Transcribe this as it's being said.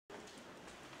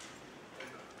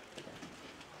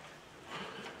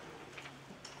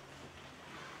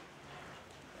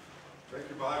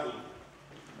Bible,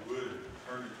 if you would,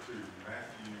 turn it to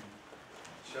Matthew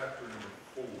chapter number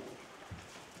 4.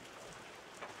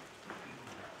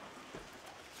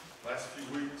 Last few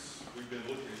weeks, we've been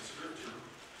looking at Scripture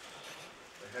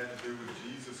that had to do with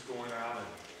Jesus going out and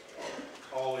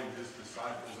calling his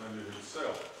disciples unto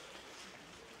himself.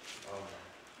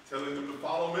 Telling them to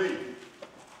follow me. And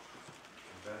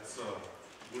that's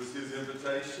was his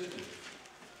invitation. And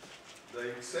they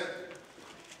accepted.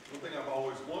 One thing I've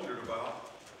always wondered about,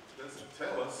 it doesn't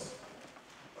tell us,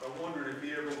 but I wondered if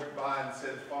he ever went by and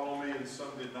said, follow me, and some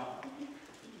did not.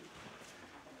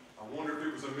 I wonder if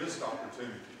it was a missed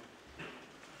opportunity.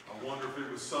 I wonder if it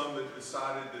was some that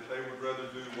decided that they would rather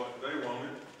do what they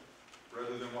wanted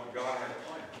rather than what God had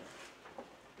planned.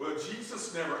 Well,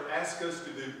 Jesus never asked us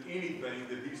to do anything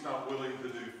that he's not willing to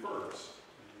do first.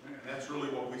 And that's really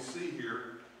what we see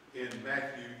here in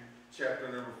Matthew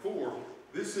chapter number 4.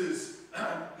 This is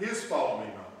his follow me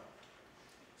moment.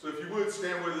 So if you would,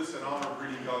 stand with us in honor of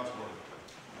reading God's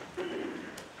word.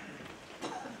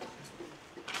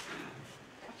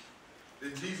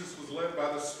 Then Jesus was led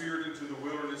by the Spirit into the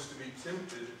wilderness to be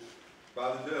tempted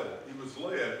by the devil. He was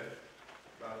led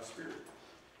by the Spirit.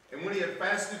 And when he had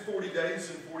fasted 40 days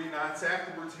and 40 nights,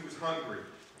 afterwards he was hungry.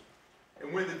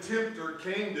 And when the tempter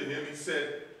came to him, he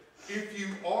said, if you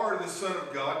are the Son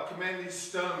of God, command these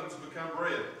stones become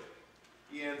bread.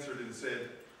 He answered and said,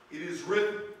 it is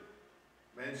written,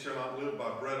 man shall not live by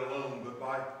bread alone, but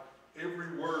by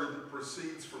every word that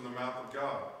proceeds from the mouth of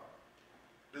God.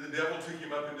 Then the devil took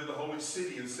him up into the holy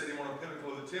city and set him on a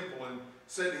pinnacle of the temple and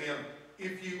said to him,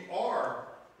 if you are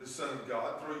the Son of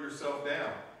God, throw yourself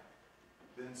down.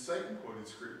 Then Satan quoted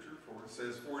Scripture, for it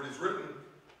says, for it is written,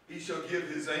 he shall give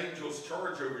his angels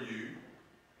charge over you,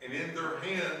 and in their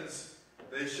hands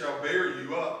they shall bear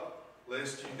you up,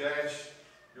 lest you dash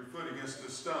your foot against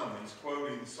a stone. He's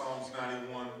quoting Psalms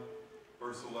 91,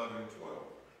 verse 11 and 12.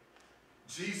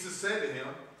 Jesus said to him,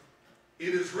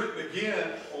 it is written again,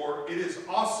 or it is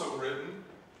also written,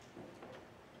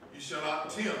 you shall not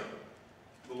tempt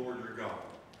the Lord your God.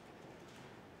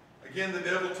 Again, the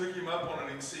devil took him up on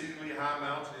an exceedingly high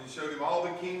mountain and showed him all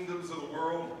the kingdoms of the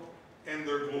world and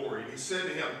their glory. And he said to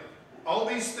him, all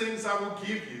these things I will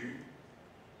give you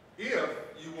if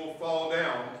you will fall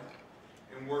down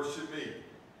and worship me.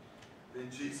 Then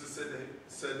Jesus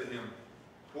said to him,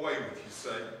 away with you,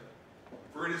 Satan.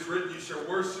 For it is written, you shall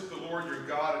worship the Lord your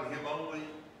God, and him only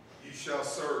you shall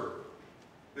serve.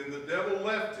 Then the devil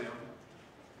left him.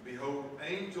 Behold,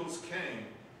 angels came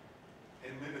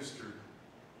and ministered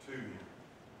to him.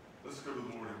 Let's go to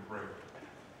the Lord in prayer.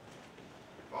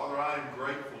 Father, I am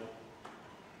grateful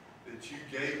that you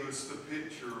gave us the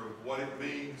picture of what it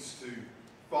means to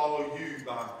follow you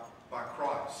by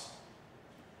Christ.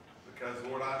 Because,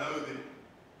 Lord, I know that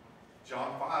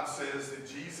John 5 says that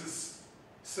Jesus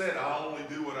said, I only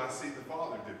do what I see the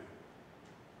Father do.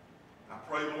 I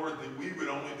pray, Lord, that we would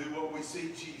only do what we see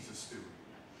Jesus do.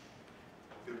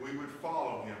 That we would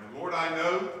follow him. And Lord, I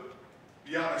know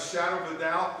beyond a shadow of a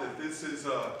doubt that this is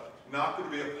not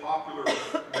going to be a popular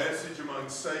message among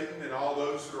Satan and all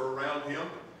those who are around him.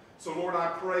 So Lord, I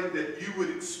pray that you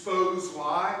would expose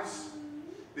lies,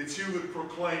 that you would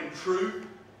proclaim truth,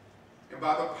 and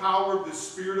by the power of the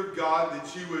Spirit of God,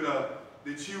 that you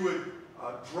would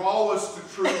draw us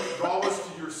to truth, draw us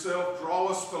to yourself, draw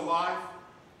us to life,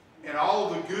 and all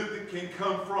the good that can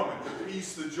come from it, the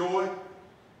peace, the joy,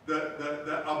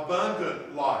 the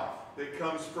abundant life that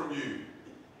comes from you.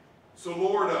 So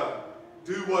Lord,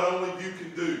 do what only you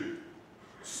can do.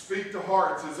 Speak to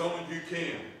hearts as only you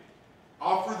can.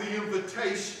 Offer the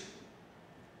invitation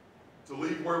to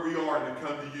leave where we are and to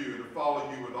come to you and to follow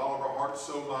you with all of our heart,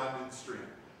 soul, mind, and strength.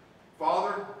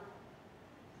 Father,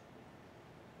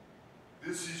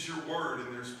 this is your word,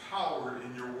 and there's power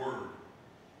in your word.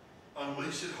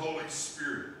 Unleash it, Holy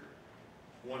Spirit,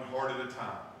 one heart at a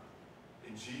time.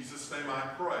 In Jesus' name I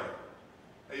pray.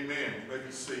 Amen. You may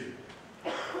be seated.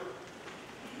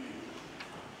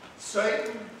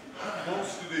 Satan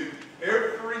wants to do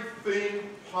everything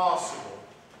possible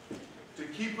to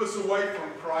keep us away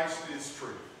from Christ and his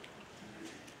truth.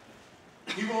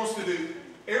 He wants to do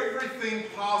everything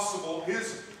possible,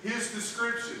 his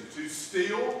description, to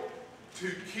steal,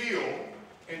 to kill,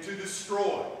 and to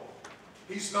destroy.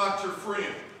 He's not your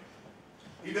friend.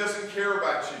 He doesn't care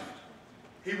about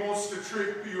you. He wants to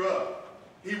trip you up.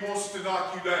 He wants to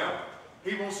knock you down.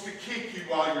 He wants to kick you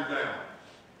while you're down.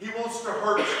 He wants to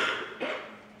hurt you.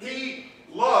 He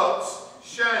loves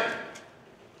shame.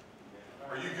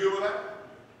 Are you good with that?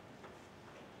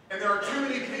 And there are too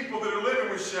many people that are living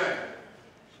with shame.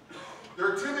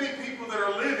 There are too many people that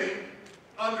are living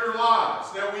under lies.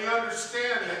 Now we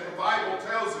understand that the Bible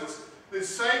tells us that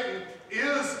Satan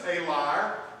is a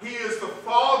liar. He is the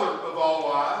father of all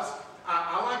lies.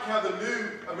 I like how the New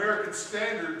American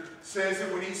Standard says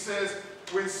it when he says,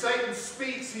 when Satan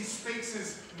speaks, he speaks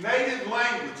his native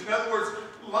language. In other words,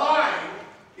 lying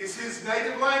is his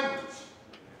native language.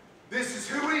 This is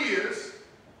who he is,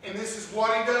 and this is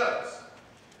what he does.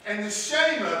 And the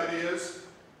shame of it is,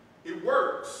 it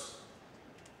works.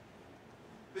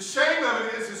 The shame of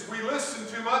it is we listen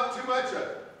too much of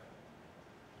it.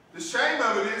 The shame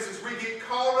of it is we get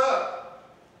caught up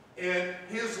in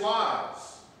his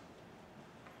lies.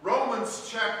 Romans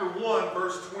chapter 1,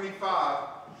 verse 25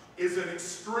 is an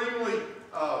extremely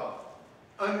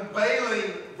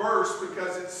unveiling verse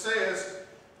because it says,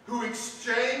 who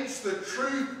exchanged the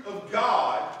truth of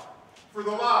God for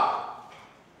the lie.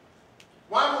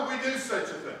 Why would we do such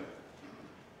a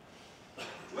thing?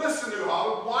 Listen to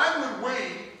Holland. Why would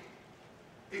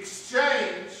we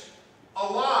exchange a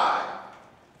lie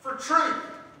for truth?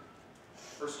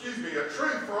 Or excuse me, a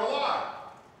truth for a lie?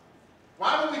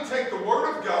 Why would we take the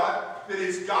Word of God that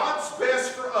is God's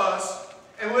best for us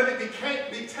and let it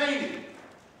be tainted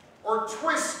or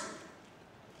twisted?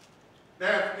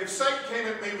 Now, if Satan came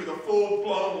at me with a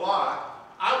full-blown lie,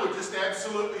 I would just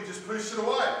absolutely just push it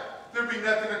away. There'd be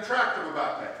nothing attractive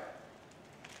about that.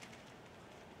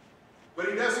 But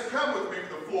he doesn't come with me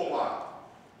with a full lie.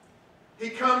 He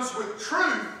comes with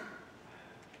truth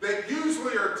that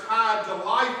usually are tied to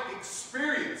life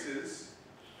experiences,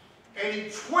 and he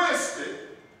twists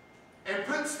it and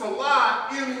puts the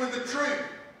lie in with the truth.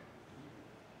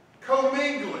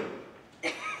 Commingling.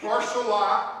 Partial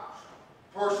lie,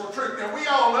 partial truth. Now we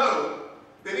all know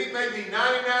that it may be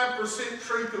 99%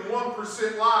 truth and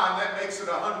 1% lie, and that makes it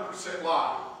 100%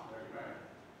 lie. Amen.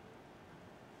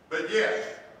 But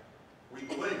yet, we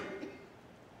believe it.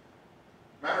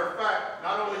 Matter of fact,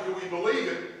 not only do we believe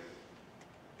it,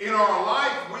 in our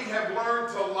life we have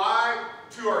learned to lie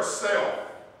to ourselves.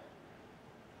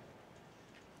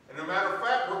 And as a matter of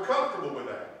fact, we're comfortable with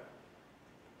that.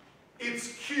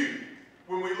 It's cute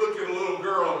when we look at a little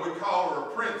girl and we call her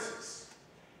a princess.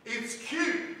 It's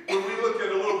cute when we look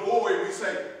at a little boy and we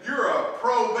say, you're a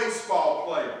pro baseball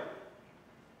player.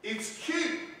 It's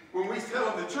cute when we tell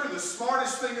them that you're the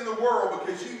smartest thing in the world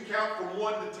because you can count from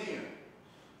 1 to 10.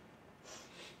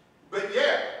 But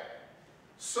yet,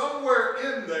 somewhere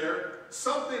in there,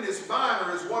 something as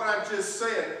minor as what I just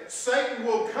said, Satan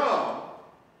will come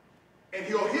and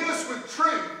he'll hit us with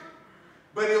truth,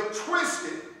 but he'll twist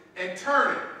it and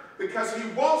turn it because he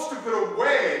wants to put a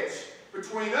wedge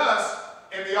between us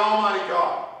and the Almighty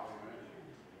God.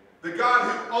 The God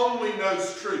who only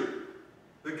knows truth.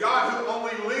 The God who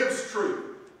only lives truth.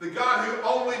 The God who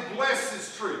only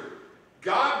blesses truth.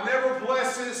 God never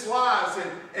blesses lies,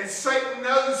 and Satan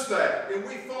knows that, and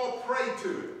we fall prey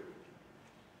to it.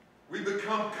 We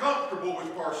become comfortable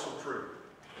with partial truth.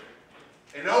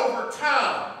 And over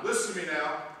time, listen to me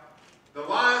now, the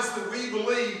lies that we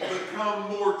believe become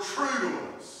more true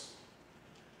to us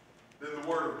than the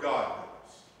Word of God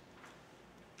does.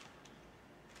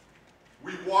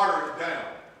 We water it down.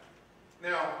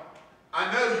 Now,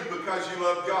 I know you because you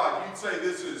love God. You'd say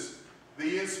this is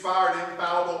the inspired,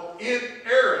 infallible,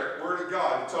 inerrant Word of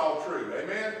God. It's all true.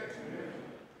 Amen? Amen.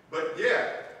 But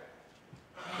yet,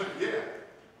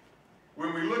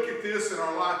 when we look at this in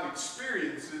our life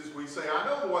experiences, we say, I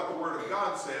know what the Word of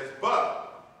God says,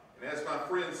 but, and as my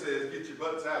friend says, get your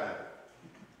butts out of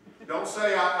it. Don't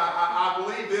say, I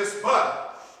believe this,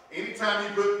 but. Anytime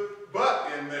you put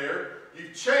but in there,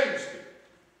 you've changed it.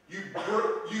 You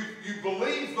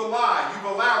believe the lie.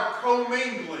 You've allowed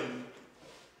commingling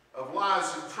of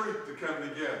lies and truth to come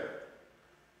together.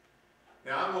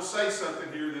 Now, I'm going to say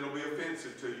something here that will be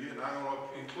offensive to you, and I'm going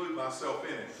to include myself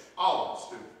in it. All of us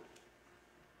do.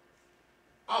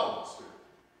 All of us do.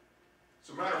 As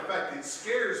a matter of fact, it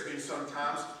scares me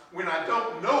sometimes when I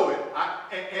don't know it,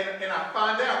 and I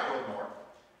find out, Brother Mark.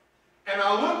 And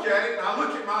I look at it, and I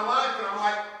look at my life, and I'm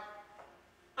like,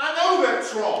 I know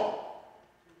that's wrong.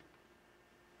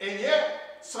 And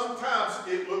yet, sometimes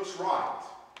it looks right.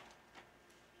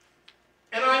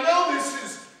 And I know this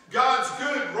is God's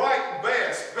good, right, and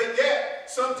best, but yet,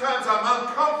 sometimes I'm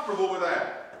uncomfortable with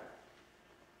that.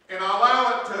 And I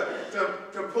allow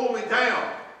it to pull me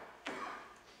down.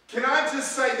 Can I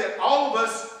just say that all of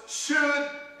us should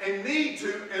and need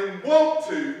to and want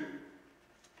to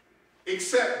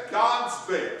accept God's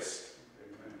best?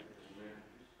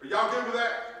 Are y'all good with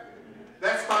that?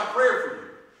 That's my prayer for you.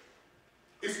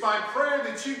 It's my prayer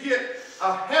that you get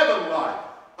a heaven life,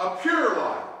 a pure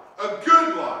life, a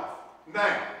good life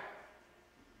now.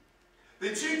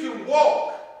 That you can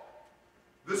walk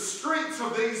the streets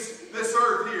of this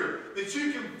earth here. That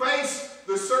you can face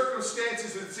the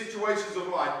circumstances and situations of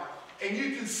life, and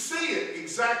you can see it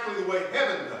exactly the way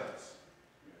heaven does.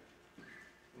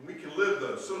 And we can live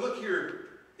those. So look here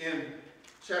in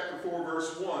chapter 4,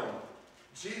 verse 1.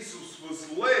 Jesus was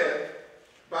led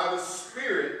by the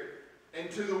Spirit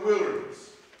into the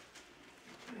wilderness.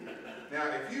 Now,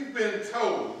 if you've been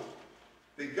told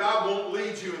that God won't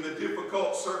lead you into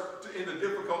difficult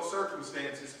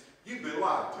circumstances, you've been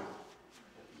lied to.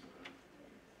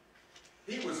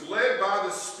 He was led by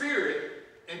the Spirit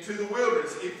into the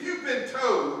wilderness. If you've been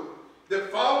told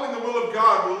that following the will of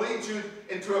God will lead you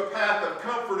into a path of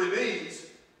comfort and ease,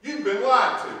 you've been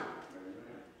lied to.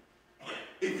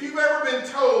 If you've ever been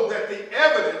told that the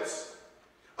evidence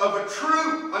of a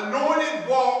true anointed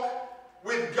walk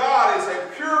with God is a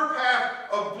pure path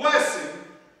of blessing,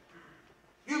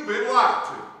 you've been lied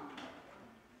to.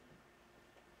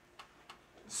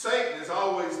 Satan is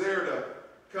always there to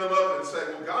come up and say,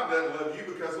 well, God doesn't love you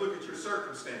because look at your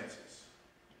circumstances.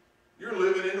 You're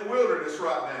living in the wilderness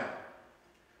right now.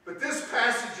 But this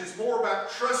passage is more about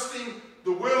trusting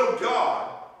the will of God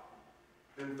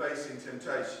than facing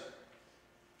temptation.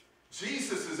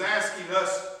 Jesus is asking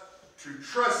us to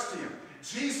trust Him.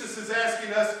 Jesus is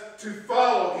asking us to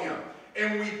follow Him.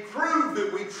 And we prove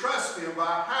that we trust Him by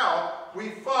how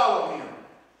we follow Him.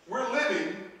 We're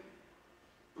living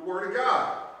the Word of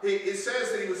God. It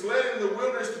says that He was led into the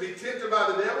wilderness to be tempted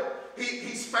by the devil.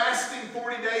 He's fasting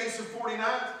 40 days and 40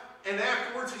 nights, and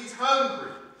afterwards He's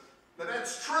hungry. Now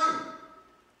that's true.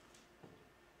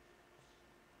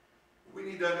 We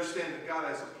need to understand that God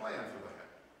has a plan for that.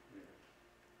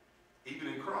 Even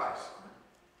in Christ.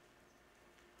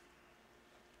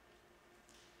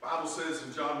 The Bible says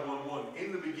in John 1:1,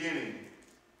 in the beginning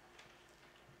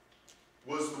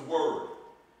was the Word,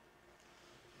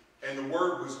 and the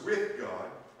Word was with God,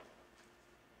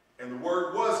 and the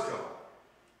Word was God.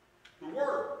 The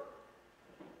Word.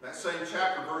 That same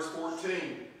chapter, verse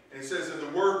 14, and it says, and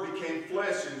the Word became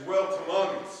flesh and dwelt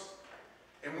among us,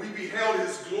 and we beheld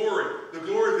His glory, the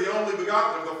glory of the only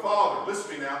begotten of the Father.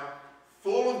 Listen to me now.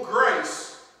 Full of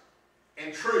grace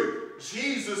and truth.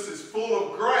 Jesus is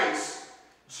full of grace.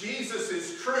 Jesus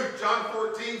is truth. John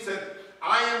 14 said,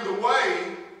 I am the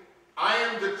way, I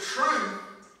am the truth,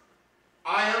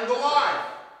 I am the life.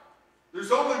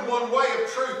 There's only one way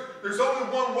of truth. There's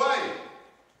only one way.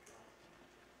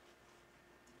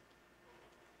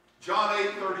 John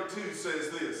 8:32 says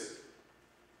this,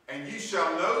 and you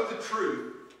shall know the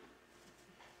truth,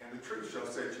 and the truth shall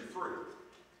set you free.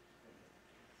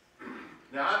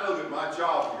 Now, I know that my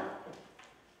job here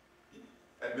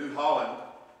at New Holland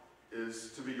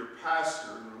is to be your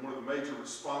pastor, and one of the major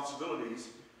responsibilities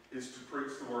is to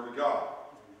preach the Word of God.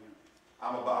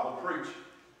 I'm a Bible preacher.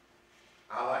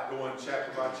 I like going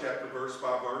chapter by chapter, verse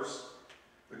by verse,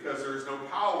 because there is no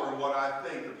power in what I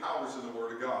think. The power is in the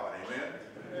Word of God. Amen?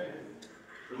 Amen.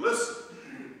 But listen,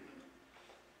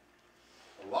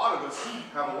 a lot of us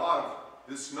have a lot of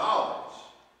this knowledge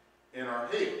in our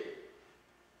head,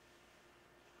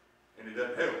 and it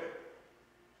doesn't help.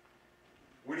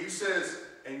 When He says,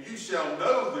 and you shall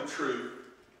know the truth,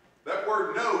 that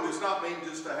word know does not mean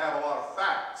just to have a lot of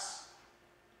facts.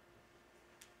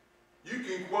 You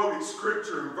can quote a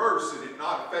scripture and verse and it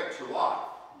not affect your life.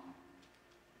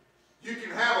 You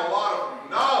can have a lot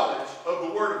of knowledge of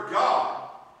the Word of God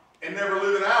and never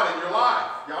live it out in your life.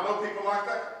 Y'all know people like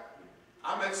that?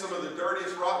 I met some of the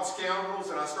dirtiest, rotten scoundrels,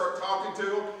 and I start talking to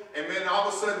them, and then all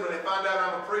of a sudden when they find out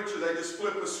I'm a preacher, they just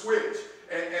flip a switch,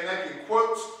 and they can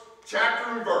quote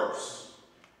chapter and verse.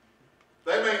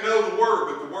 They may know the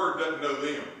Word, but the Word doesn't know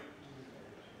them.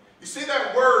 You see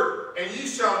that word, and you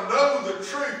shall know the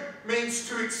truth, means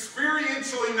to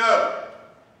experientially know.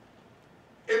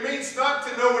 It means not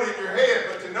to know it in your head,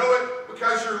 but to know it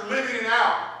because you're living it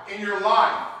out in your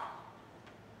life.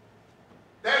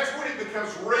 That's when it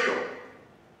becomes real.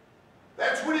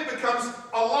 That's when it becomes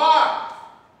alive.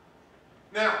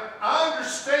 Now, I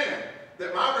understand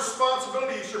that my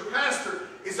responsibility as your pastor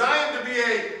is I am to be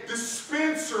a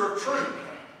dispenser of truth.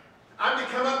 I'm to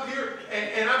come up here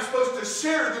and I'm supposed to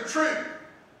share the truth.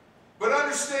 But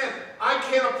understand, I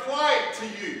can't apply it to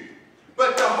you.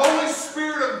 But the Holy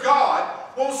Spirit of God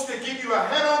wants to give you a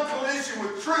head-on collision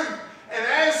with truth and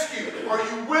ask you, are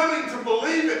you willing to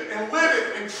believe it and live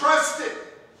it and trust it?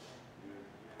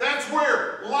 That's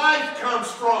where life comes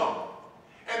from.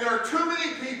 And there are too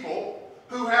many people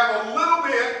who have a little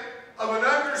bit of an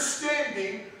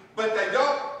understanding, but they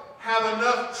don't have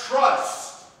enough trust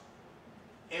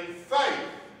and faith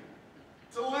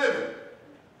to live it.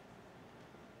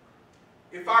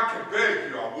 If I could beg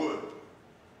you, I would.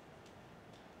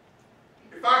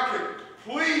 If I could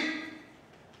plead,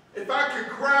 if I could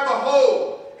grab a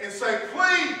hold and say, please,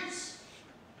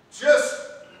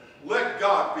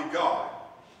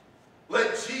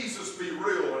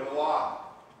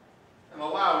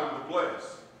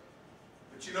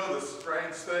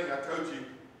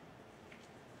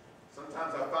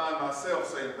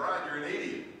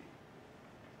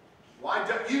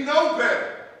 you know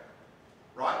better,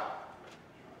 right?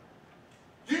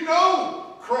 You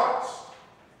know Christ.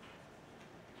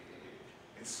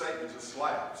 And Satan just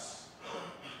laughs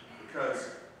because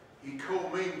he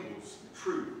commingles the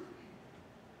truth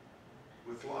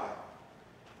with life.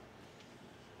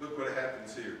 Look what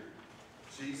happens here.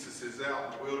 Jesus is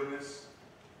out in the wilderness,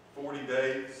 40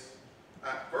 days.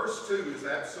 Verse 2 is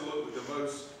absolutely the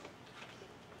most,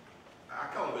 I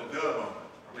call it a dub moment.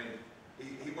 I mean,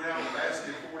 he went out and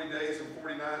fasted 40 days and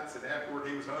 40 nights, and afterward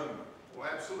he was hungry. Well,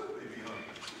 absolutely be hungry.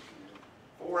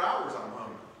 4 hours I'm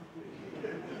hungry.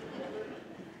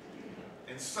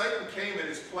 And Satan came in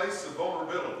his place of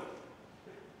vulnerability.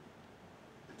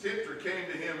 The tempter came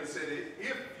to him and said,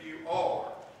 if you are,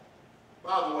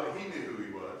 by the way, he knew who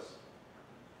he was.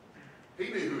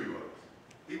 He knew who he was.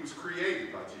 He was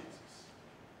created by Jesus.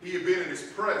 He had been in his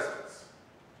presence.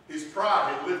 His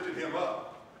pride had lifted him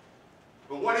up.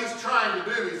 But what he's trying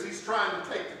to do is he's trying to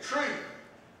take the truth,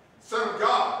 Son of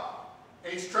God,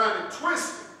 and he's trying to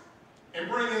twist it and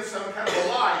bring in some kind of a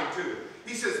lie into it.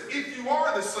 He says, if you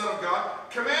are the Son of God,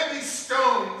 command that these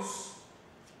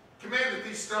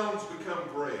stones become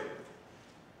bread.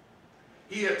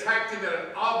 He attacked him at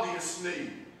an obvious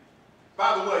need.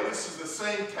 By the way, this is the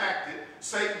same tactic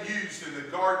Satan used in the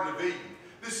Garden of Eden.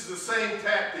 This is the same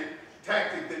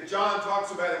tactic that John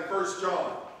talks about in 1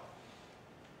 John.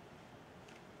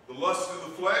 The lust of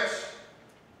the flesh,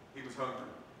 he was hungry.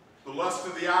 The lust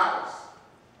of the eyes,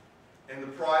 and the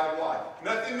pride of life.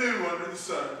 Nothing new under the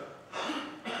sun.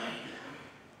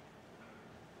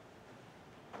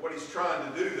 What he's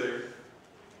trying to do there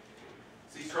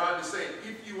is he's trying to say,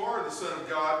 if you are the Son of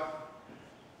God,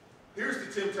 here's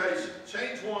the temptation.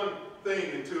 Change one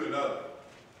thing into another.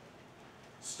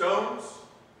 Stones,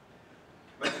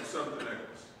 make them something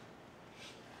else.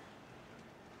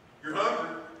 You're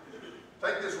hungry,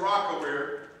 take this rock over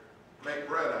here, make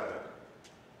bread out of it.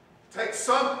 Take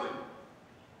something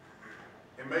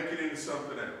and make it into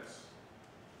something else.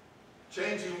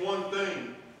 Changing one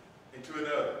thing into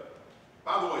another.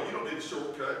 By the way, you don't need a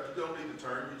shortcut. You don't need to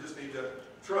turn. You just need to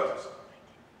trust.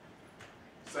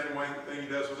 Same way thing he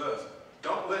does with us.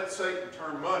 Don't let Satan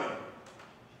turn money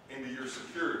into your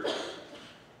security.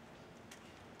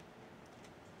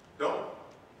 Don't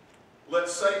let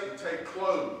Satan take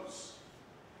clothes,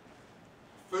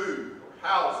 food, or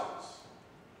houses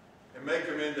and make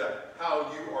them into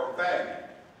how you are valued.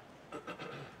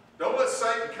 Don't let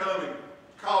Satan come and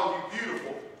call you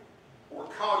beautiful or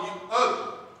call you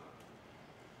ugly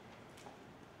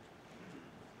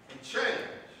and change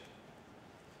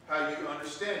how you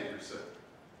understand yourself.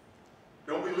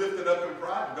 Don't be lifted up in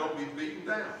pride and don't be beaten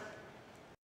down.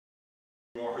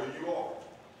 You are who you are.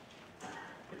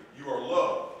 You are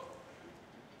loved.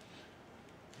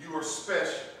 You are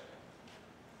special.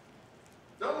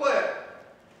 Don't let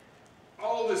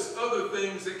all this other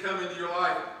things that come into your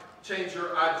life change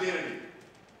your identity.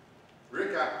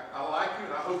 Rick, I like you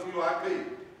and I hope you like me.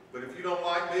 But if you don't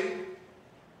like me,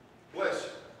 bless you.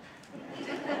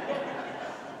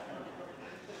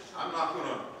 I'm not going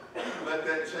to let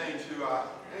that change who I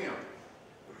am.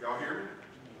 Y'all hear me?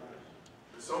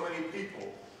 But so many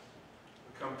people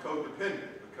become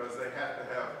codependent because they have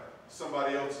to have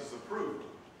somebody else's approval.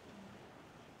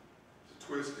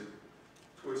 It's a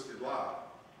twisted lie.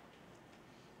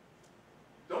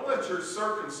 Don't let your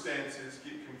circumstances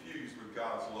get confused with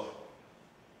God's love.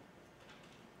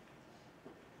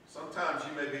 Sometimes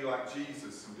you may be like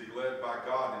Jesus and be led by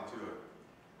God into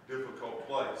a difficult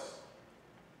place.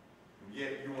 And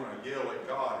yet you want to yell at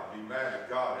God and be mad at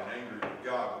God and angry with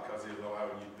God because He's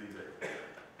allowing you to be there.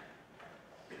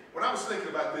 When I was thinking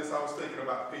about this, I was thinking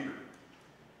about Peter.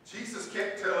 Jesus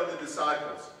kept telling the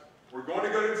disciples, we're going to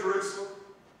go to Jerusalem.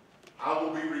 I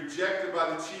will be rejected by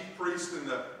the chief priests and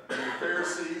the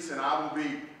Pharisees, and I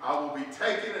will be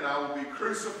taken and I will be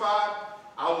crucified.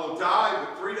 I will die,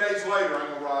 but 3 days later I'm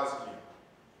going to rise again.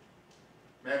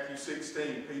 Matthew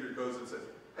 16, Peter goes and says,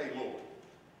 hey, Lord,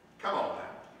 come on now.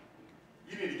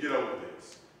 You need to get over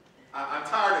this. I'm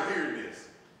tired of hearing this.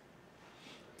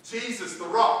 Jesus, the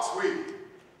rock's with you.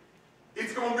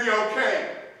 It's going to be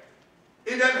okay.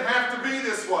 It doesn't have to be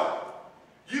this way.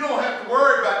 You don't have to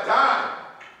worry about dying.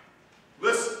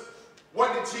 Listen,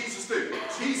 what did Jesus do?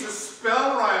 Jesus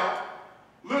spun around,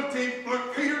 looked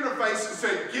Peter in the face and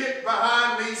said, get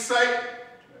behind me, Satan.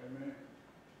 Amen.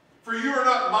 For you are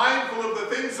not mindful of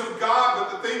the things of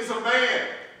God, but the things of man.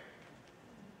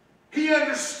 He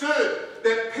understood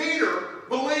that Peter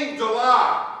believed a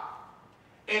lie.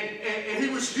 And he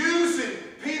was using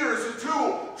Peter as a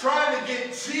tool, trying to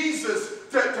get Jesus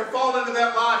to fall into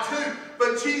that lie too.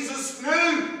 But Jesus knew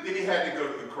that he had to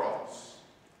go to the cross.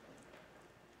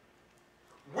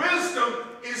 wisdom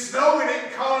is knowing it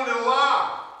and calling it a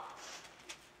lie.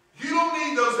 You don't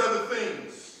need those other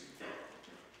things.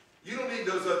 You don't need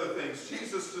those other things.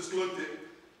 Jesus just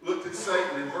looked at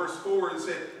Satan in verse 4 and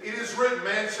said, "It is written,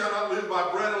 man shall not live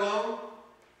by bread alone,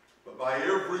 but by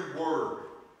every word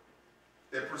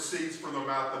that proceeds from the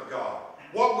mouth of God."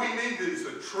 What we need is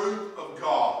the truth of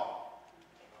God.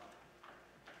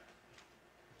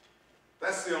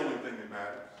 That's the only thing that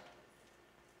matters.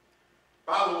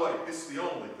 By the way, it's the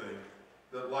only thing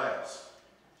that lasts.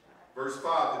 Verse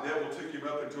 5, the devil took him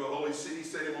up into a holy city,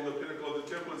 set him on the pinnacle of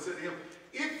the temple, and said to him,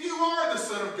 "If you are the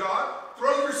Son of God,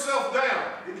 throw yourself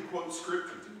down." Then he quotes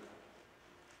Scripture to him.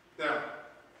 Now,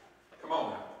 come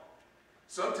on now.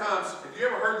 Sometimes, have you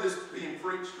ever heard this being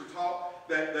preached or taught,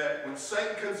 that when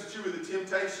Satan comes at you with a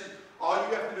temptation, all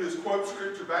you have to do is quote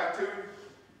Scripture back to him?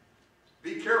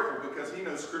 Be careful, because he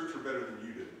knows Scripture better than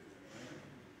you do.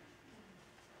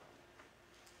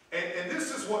 And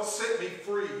this is what set me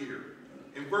free here.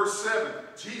 In verse 7,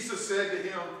 Jesus said to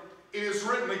him, "It is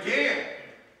written again."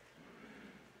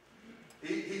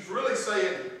 He's really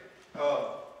saying,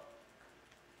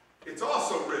 it's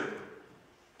also written.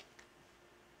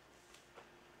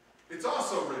 It's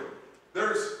also written.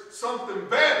 There's something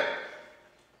better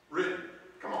written.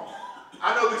 Come on.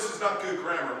 I know this is not good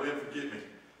grammar, Lynn, forgive me.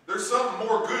 There's something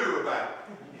more gooder about it.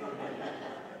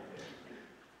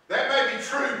 That may be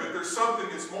true, but there's something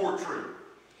that's more true.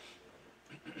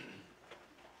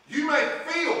 You may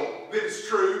feel that it's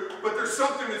true, but there's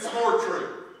something that's more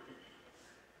true.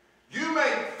 You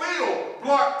may feel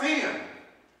blocked in,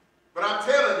 but I'm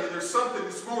telling you, there's something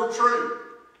that's more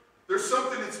true. There's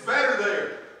something that's better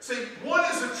there. See, one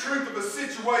is the truth of a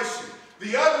situation.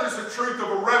 The other is the truth of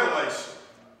a revelation.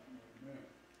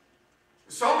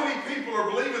 So many people are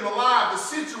believing the lie of the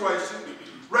situation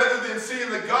rather than seeing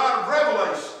the God of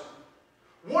revelation.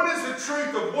 One is the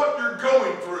truth of what you're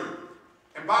going through.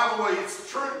 And by the way,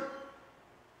 it's true.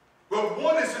 But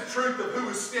one is the truth of who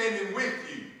is standing with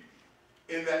you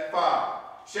in that fire.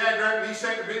 Shadrach,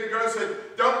 Meshach, and Abednego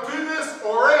said, "Don't do this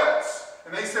or else."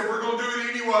 And they said, "We're going to do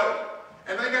it anyway."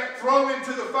 And they got thrown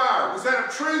into the fire. Was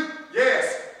that a truth?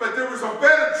 Yes. But there was a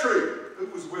better truth. Who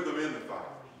was with them in the fire?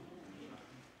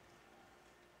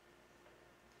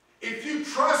 If you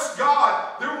trust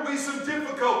God, there will be some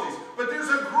difficulties. But there's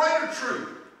a greater truth.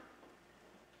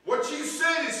 What you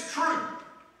said is true.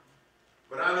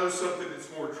 But I know something that's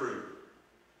more true.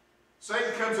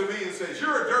 Satan comes to me and says,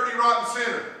 "You're a dirty, rotten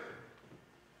sinner."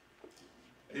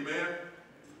 Amen?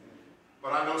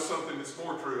 But I know something that's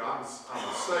more true. I'm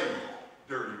a saved,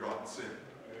 dirty, rotten sinner.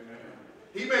 Amen.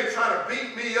 He may try to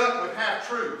beat me up with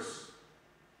half-truths,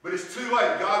 but it's too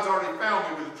late. God's already found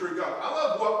me with the true God. I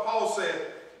love what Paul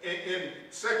said in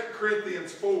 2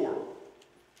 Corinthians 4.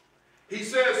 He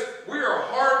says, "We are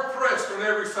hard-pressed on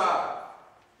every side."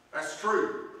 That's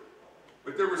true.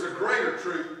 But there was a greater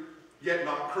truth, yet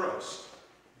not crushed.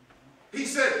 He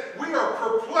said, "We are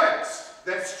perplexed."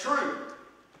 That's true.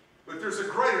 But there's a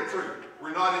greater truth.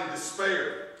 We're not in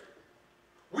despair.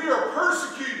 We are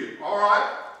persecuted, all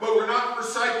right, but we're not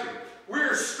forsaken. We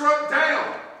are struck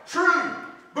down. True,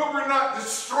 but we're not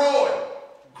destroyed.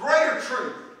 Greater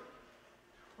truth.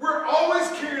 We're always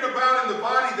carrying about in the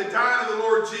body the dying of the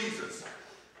Lord Jesus.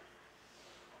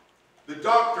 The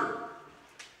doctor.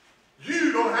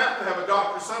 You don't have to have a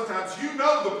doctor sometimes. You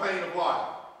know the pain of life.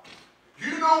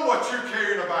 You know what you're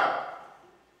carrying about.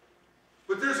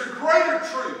 But there's a greater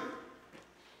truth,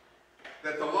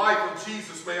 that the life of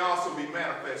Jesus may also be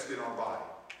manifest in our body.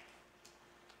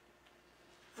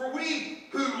 For we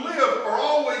who live are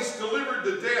always delivered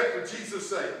to death for Jesus'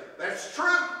 sake. That's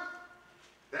true.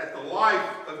 That the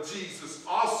life of Jesus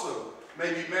also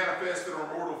may be manifest in our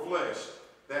mortal flesh.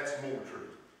 That's more true.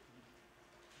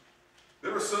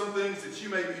 There are some things that you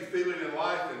may be feeling in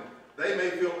life, and they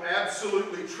may feel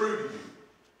absolutely true to you.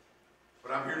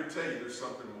 But I'm here to tell you there's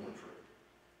something more true.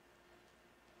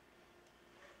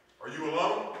 Are you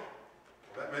alone? Well,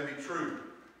 that may be true.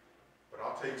 But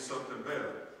I'll tell you something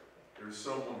better. There's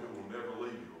someone who will never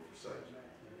leave you or forsake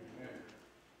you.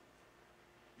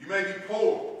 You may be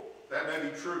poor. That may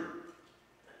be true.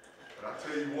 But I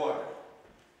tell you what,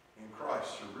 in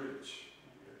Christ you're rich.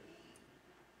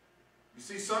 You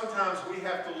see, sometimes we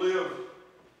have to live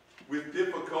with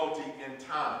difficulty in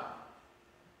time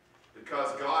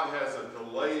because God has a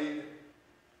delayed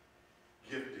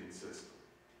gifting system.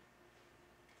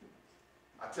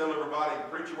 I tell everybody,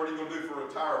 "Preacher, what are you going to do for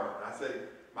retirement?" And I say,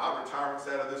 "My retirement's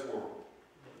out of this world.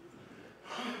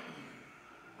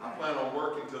 I plan on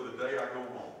working till the day I go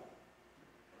home.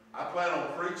 I plan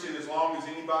on preaching as long as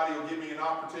anybody will give me an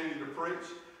opportunity to preach.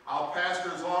 I'll pastor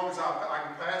as long as I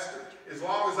can pastor. As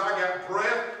long as I got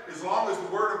breath, as long as the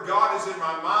Word of God is in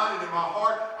my mind and in my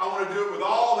heart, I want to do it with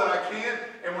all that I can.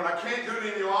 And when I can't do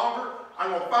it any longer,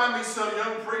 I'm going to find me some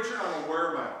young preacher and I'm going to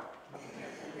wear him out.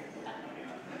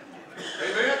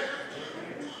 Amen?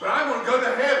 But I'm going to go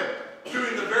to heaven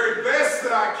doing the very best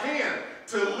that I can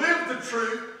to live the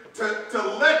truth,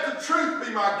 to let the truth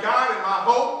be my guide and my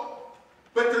hope.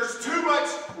 But there's too much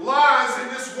lies in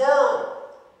this world.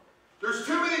 There's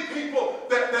too many people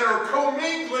that are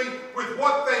commingling with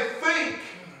what they think,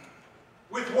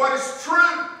 with what is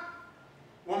true.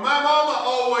 Well, my mama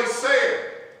always said,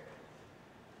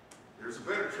 there's a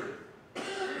better truth.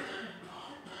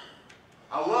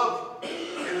 I love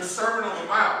in the Sermon on the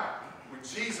Mount when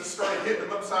Jesus started hitting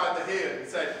them upside the head and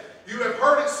said, you have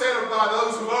heard it said by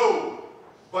those of old,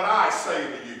 but I say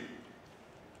to you.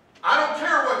 I don't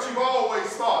care what you've always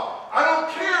thought. I don't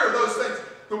care those things.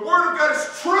 The Word of God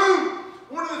is true.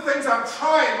 One of the things I'm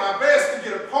trying my best to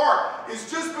get apart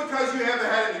is just because you haven't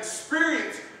had an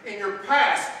experience in your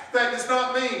past, that does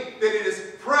not mean that it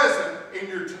is present in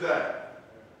your today.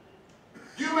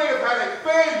 You may have had a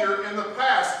failure in the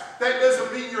past. That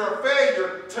doesn't mean you're a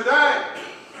failure today.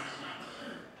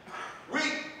 We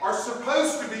are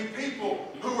supposed to be people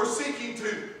who are seeking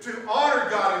to honor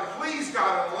God and please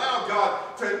God and allow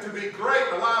God to be great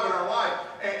and alive in our life.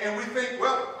 And we think,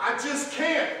 well, I just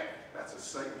can't. That's a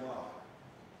Satan lie.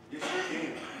 Yes, you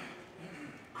can.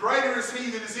 Greater is He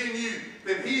that is in you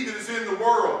than he that is in the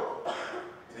world.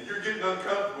 And you're getting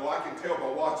uncomfortable, I can tell by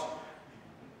watching.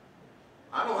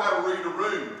 I know how to read a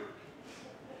room.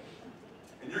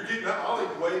 And you're getting, I'll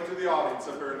even wave to the audience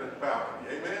up there in that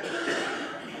balcony. Amen?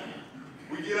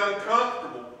 We get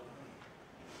uncomfortable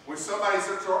when somebody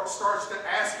starts to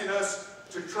asking us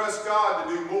to trust God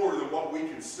to do more than what we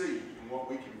can see and what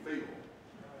we can feel.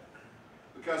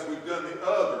 Because we've done the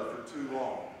other for too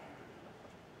long.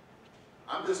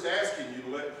 I'm just asking you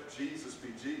to let Jesus be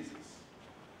Jesus.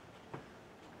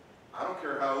 I don't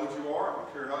care how old you are. I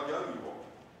don't care how young you are.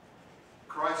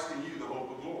 Christ in you, the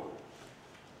hope of glory.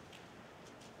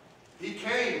 He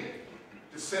came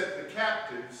to set the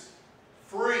captives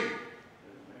free.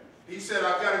 He said,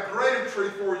 I've got a greater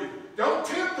truth for you. Don't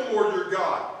tempt the Lord your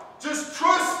God. Just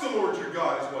trust the Lord your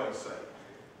God is what He said.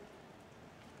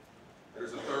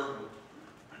 There's a third one.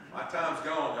 My time's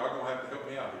gone. Y'all going to have to help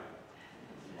me out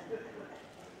here.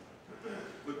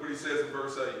 Look what He says in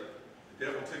verse 8. The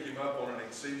devil took Him up on an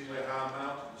exceedingly high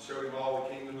mountain and showed Him all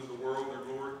the kingdoms of the world and their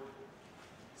glory.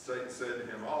 Satan said to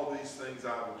Him, all these things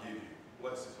I will give you.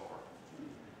 Bless his heart.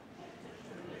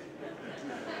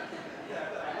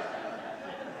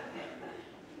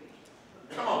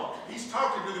 Come on. He's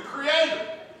talking to the Creator.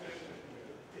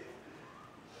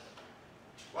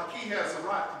 Like He has the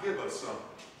right to give us something.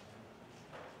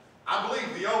 I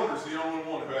believe the owner's the only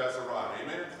one who has the right.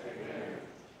 Amen? Amen.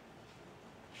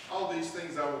 All these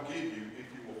things I will give you if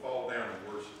you will fall down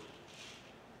and worship.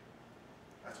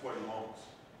 That's what He wants.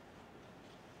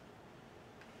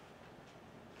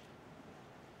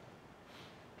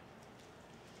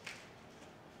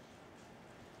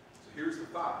 So here's the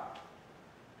fight.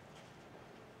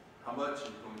 How much are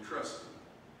you going to trust Him?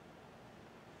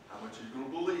 How much are you going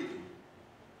to believe Him?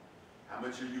 How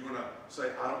much are you going to say,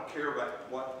 I don't care about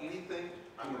what anything,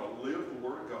 I'm going to live the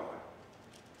Word of God.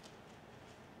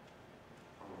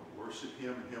 I'm going to worship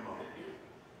Him and Him only.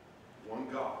 One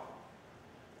God,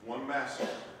 one Master,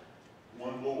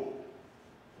 one Lord,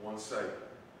 one Savior.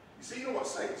 You see, you know what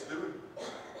Satan's doing?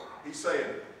 He's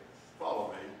saying, follow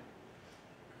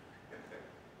me.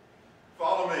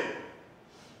 Follow me.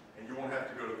 And you won't have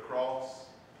to go to the cross.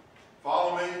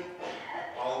 Follow me.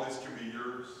 All of this can be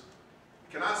yours.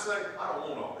 Can I say, I don't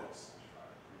want all this?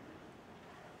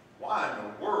 Why in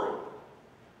the world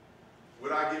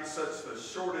would I get such the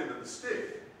short end of the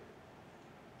stick?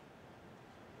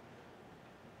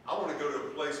 I want to go to a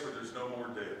place where there's no more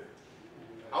death.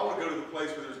 I want to go to the place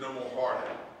where there's no more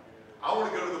heartache. I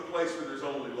want to go to the place where there's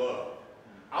only love.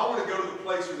 I want to go to the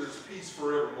place where there's peace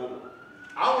forevermore.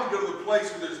 I want to go to the place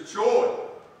where there's joy.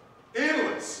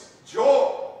 Endless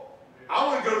joy. I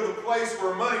want to go to the place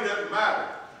where money doesn't matter.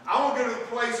 I want to go to the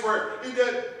place where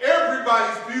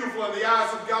everybody's beautiful in the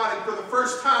eyes of God, and for the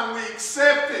first time we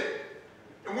accept it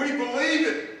and we believe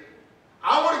it.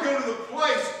 I want to go to the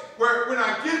place where when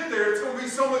I get there it's going to be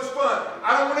so much fun.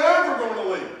 I don't ever want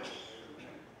to leave.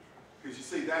 Because you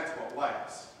see, that's what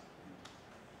lasts.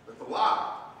 But the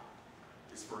lie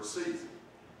is for a season.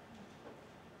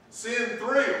 Sin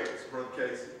thrills, Brother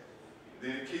Casey,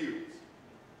 then it kills.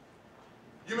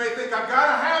 You may think, I've got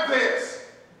to have this.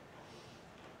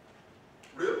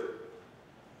 Really?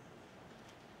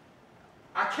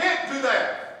 I can't do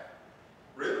that.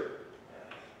 Really?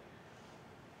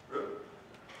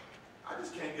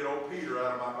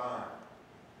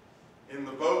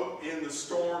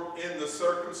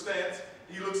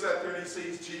 He looks out there and he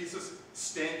sees Jesus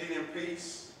standing in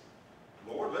peace.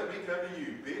 Lord, let me come to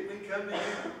you. Bid me come to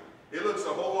you. It looks a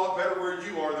whole lot better where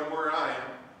you are than where I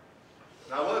am.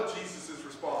 And I love Jesus'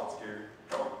 response, Gary.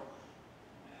 Come on.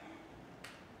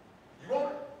 You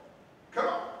want it? Come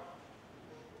on.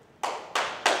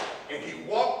 And he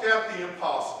walked out the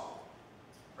impossible.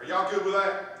 Are y'all good with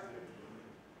that?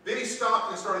 Then he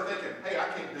stopped and started thinking, hey, I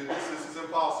can't do this. This is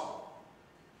impossible.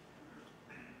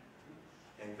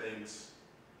 And things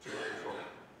took control.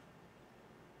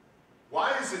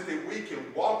 Why is it that we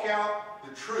can walk out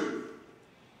the truth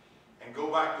and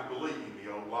go back to believing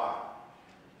the old lie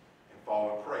and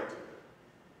fall and prey to it?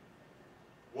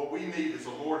 What we need is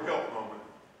a Lord help moment,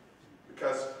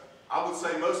 because I would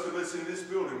say most of us in this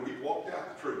building, we've walked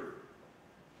out the truth.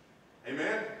 Amen?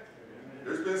 Amen?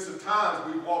 There's been some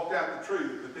times we've walked out the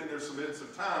truth, but then there's been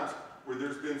some times where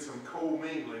there's been some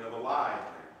co-mingling of a lie in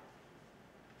there.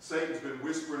 Satan's been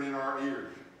whispering in our ear,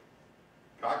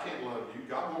 God can't love you.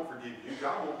 God won't forgive you.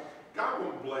 God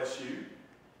won't bless you.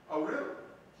 Oh, really?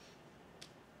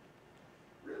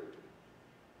 Really?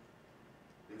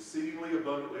 Exceedingly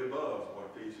abundantly above what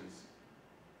Ephesians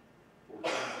 4:20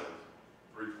 says.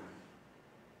 3:20.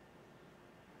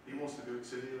 He wants to do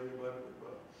exceedingly abundantly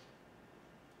above.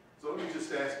 So let me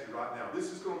just ask you right now.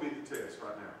 This is going to be the test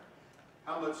right now.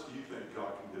 How much do you think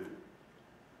God can do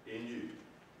in you?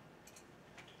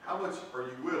 How much are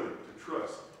you willing to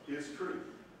trust His truth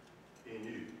in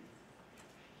you?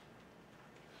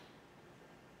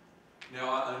 Now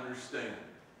I understand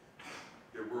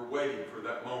that we're waiting for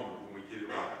that moment when we get it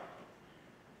right.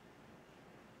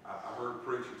 I heard a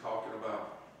preacher talking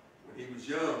about when he was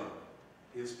young,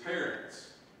 his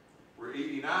parents were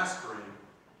eating ice cream,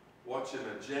 watching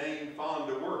a Jane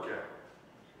Fonda workout.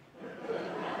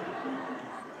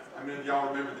 How many of y'all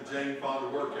remember the Jane Fonda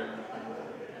workout?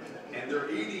 And they're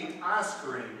eating ice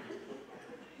cream,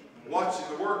 watching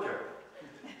the workout.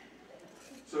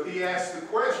 So he asked the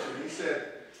question, he said,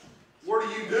 what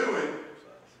are you doing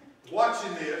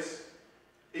watching this,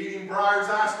 eating Breyer's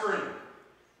ice cream?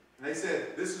 And they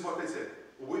said, this is what they said,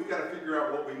 well, we've got to figure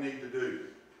out what we need to do.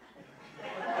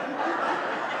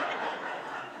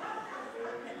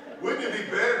 Wouldn't it be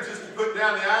better just to put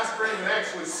down the ice cream and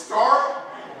actually start?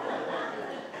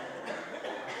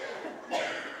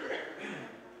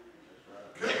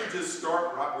 Could we just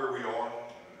start right where we are?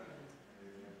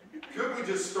 Could we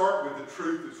just start with the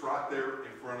truth that's right there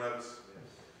in front of us?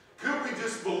 Could we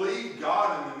just believe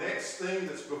God in the next thing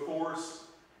that's before us?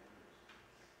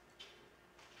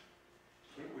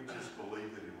 Can't we just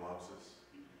believe that He loves us?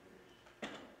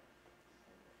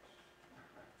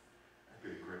 That'd be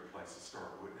a great place to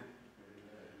start, wouldn't it?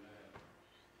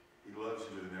 He loves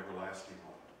you with an everlasting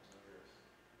love.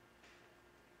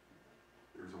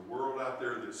 There's a world out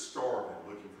there that's starving,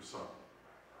 looking for something.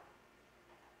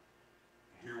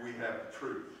 Here we have the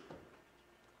truth.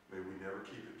 May we never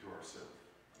keep it to ourselves.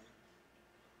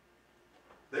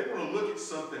 They want to look at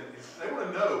something, and they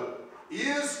want to know,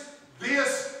 is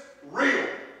this real?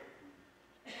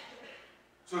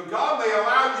 So God may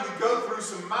allow you to go through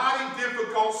some mighty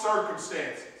difficult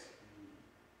circumstances,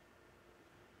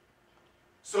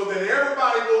 so that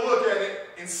everybody will look at it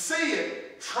and see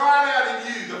it, try it out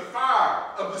in you, the fire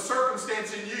of the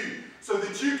circumstance in you, so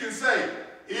that you can say,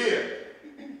 it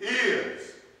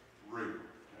is real.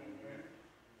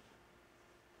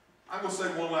 I'm going to say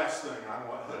one last thing, and I'm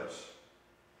going to hush.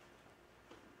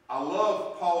 I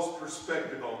love Paul's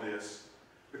perspective on this,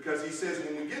 because he says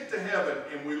when we get to heaven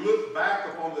and we look back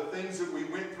upon the things that we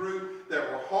went through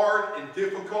that were hard and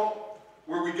difficult,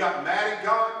 where we got mad at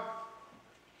God,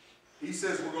 he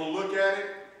says we're going to look at it.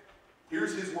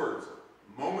 Here's his words: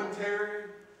 momentary,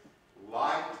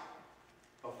 light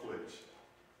affliction,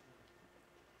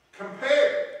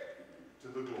 compared to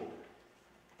the glory.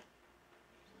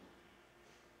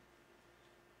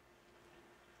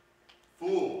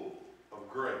 Full of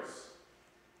grace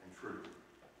and truth.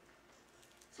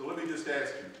 So let me just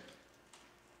ask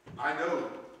you, I know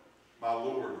my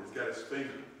Lord has got his finger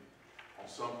on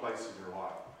some place in your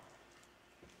life.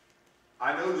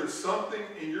 I know there's something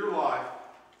in your life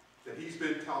that he's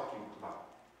been talking about.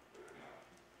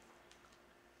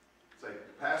 Say,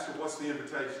 Pastor, what's the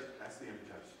invitation? That's the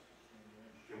invitation.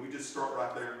 Can we just start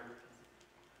right there?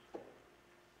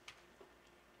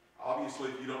 Obviously,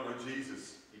 if you don't know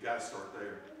Jesus, you got to start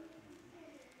there.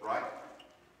 Right?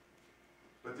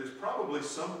 But there's probably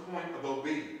some point of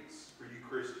obedience for you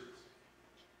Christians.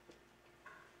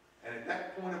 And at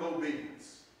that point of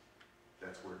obedience,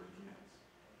 that's where it begins.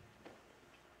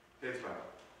 Heads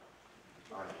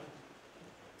bowed. All right.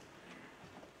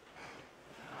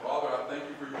 Father, I thank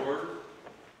you for your word.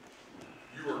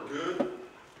 You are good.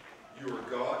 You are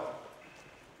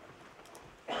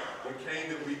came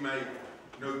that we may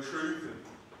know truth, and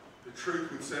the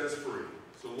truth would set us free.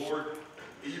 So Lord,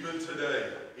 even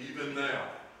today, even now,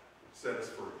 set us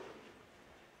free.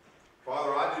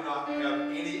 Father, I do not have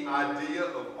any idea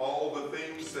of all the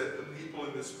things that the people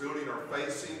in this building are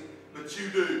facing, but you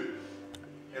do.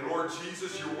 And Lord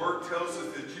Jesus, your word tells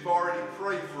us that you've already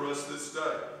prayed for us this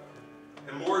day.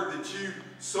 And Lord, that you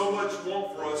so much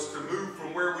want for us to move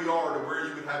from where we are to where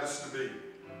you would have us to be.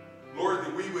 Lord,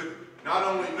 that we would not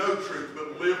only know truth,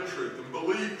 but live truth and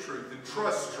believe truth and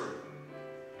trust truth.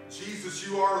 Jesus,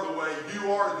 you are the way,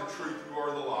 you are the truth, you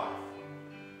are the life.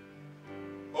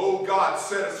 Oh God,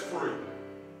 set us free.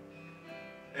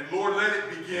 And Lord, let it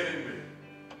begin in me.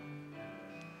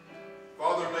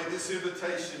 Father, may this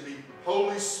invitation be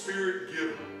Holy Spirit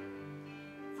given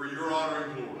for your honor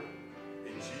and glory.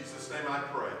 In Jesus' name I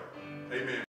pray. Amen.